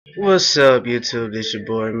What's up, YouTube? This your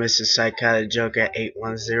boy, Mr. Psychotic Joker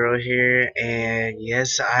 810 here, and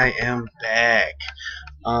yes, I am back.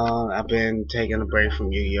 I've been taking a break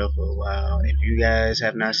from Yu-Gi-Oh for a while. If you guys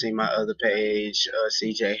have not seen my other page,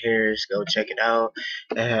 CJ Harris, go check it out.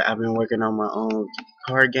 I've been working on my own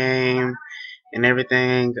card game and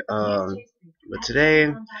everything. But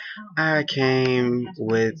today I came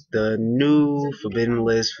with the new Forbidden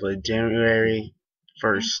List for January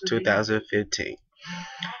 1st, 2015.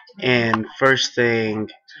 And first thing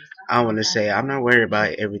I want to say, I'm not worried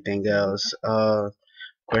about everything else. Of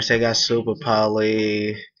course, they got Super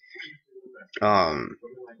Poly, um,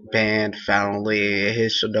 banned Foundly,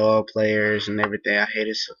 his Shaddoll players and everything. I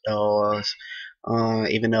hated Shaddolls.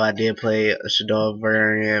 Even though I did play a Shaddoll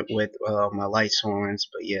variant with my Light Sworns,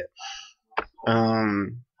 but yeah.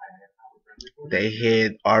 Um, they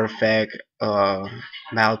hit Artifact,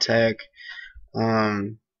 Maltech.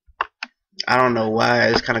 Um, I don't know why.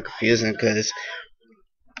 It's kind of confusing because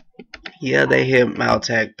yeah, they hit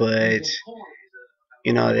Maltech, but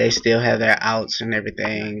they still have their outs and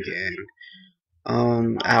everything.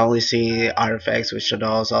 And I only see artifacts with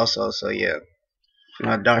Shaddolls also. So yeah,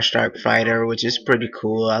 Dark Fighter, which is pretty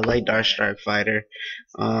cool. I like Dark Fighter.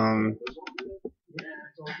 Um,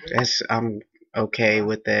 I'm okay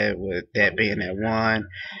with that. With that being at one.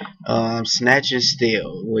 Snatch and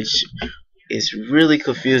Steal, which is really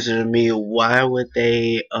confusing to me. Why would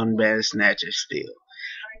they unban Snatch and Steal?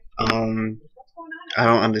 Um, I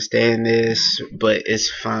don't understand this, but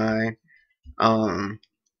it's fine. Um,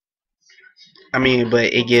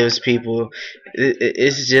 but it gives people.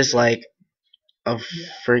 It's just like a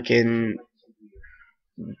freaking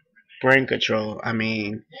brain control.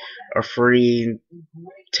 A free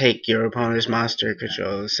take your opponent's monster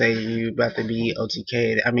control. Say you about to be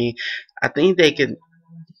OTK'd. I think they can.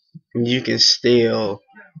 You can still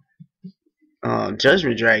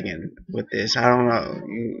Judgment Dragon with this. I don't know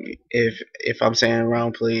if I'm saying it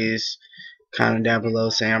wrong. Please comment down below.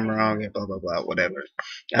 Say I'm wrong and blah blah blah. Whatever.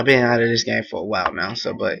 I've been out of this game for a while now.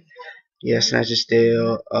 So, but yeah, Snatcher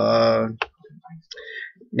still.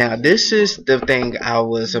 Now this is the thing I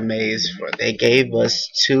was amazed for. They gave us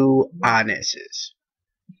two Onyxes.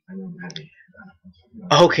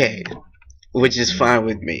 Okay, which is fine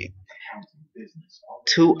with me.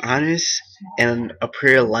 Two Onyx and a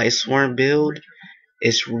Prayer Light Sworn build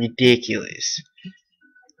is ridiculous.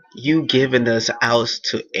 You giving us outs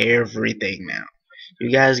to everything now.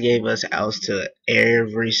 You guys gave us outs to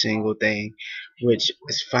every single thing, which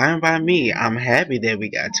is fine by me. I'm happy that we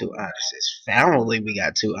got two Onyxes. Finally, we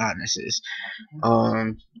got two Onyxes.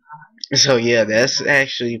 Um, so yeah, that's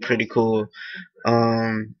actually pretty cool.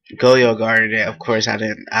 Goyo Garden, of course I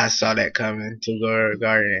didn't. I saw that coming. To Goyo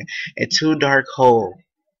Garden and two Dark Hole.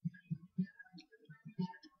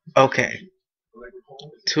 Okay,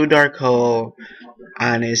 two Dark Hole,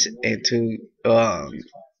 Honest, and two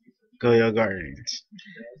Goyo Gardens.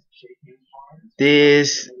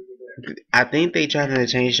 This, I think they trying to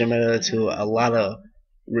change the meta to a lot of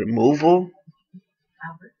removal.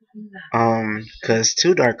 Cause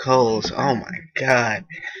two Dark Holes. Oh my God,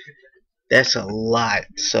 that's a lot.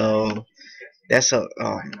 So that's a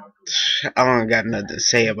I don't got nothing to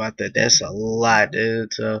say about that. That's a lot,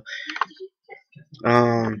 dude. So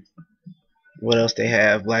um, what else they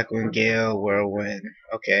have? Blackwing Gale, Whirlwind.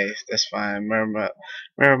 Okay, that's fine.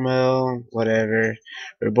 Mermail, whatever.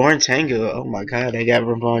 Reborn Tango. Oh my God, they got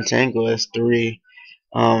Reborn Tango as three.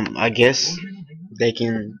 I guess they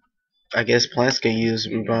can. I guess Plants can use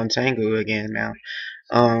Reborn Tango again now.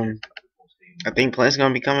 Um, I think Plants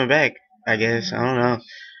gonna be coming back. I guess I don't know.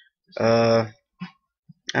 Uh,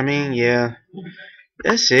 yeah,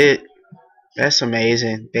 that's it. That's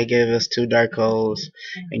amazing. They gave us two Dark Holes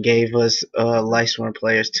and gave us Lightsworn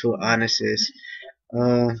players two Onyxes.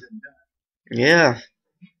 Uh, yeah,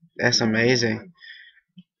 that's amazing.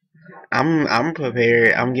 I'm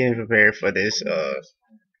prepared. I'm getting prepared for this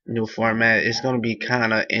new format. It's gonna be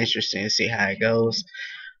kind of interesting to see how it goes.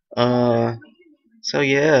 Uh, so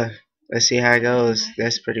yeah, let's see how it goes.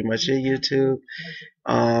 That's pretty much it, YouTube.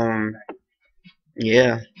 Um,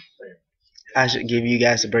 yeah, I should give you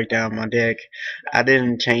guys a breakdown of my deck. I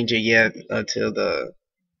didn't change it yet until the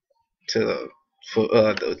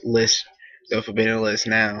list, the forbidden list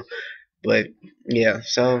now. But yeah,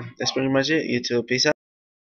 so that's pretty much it, YouTube. Peace out.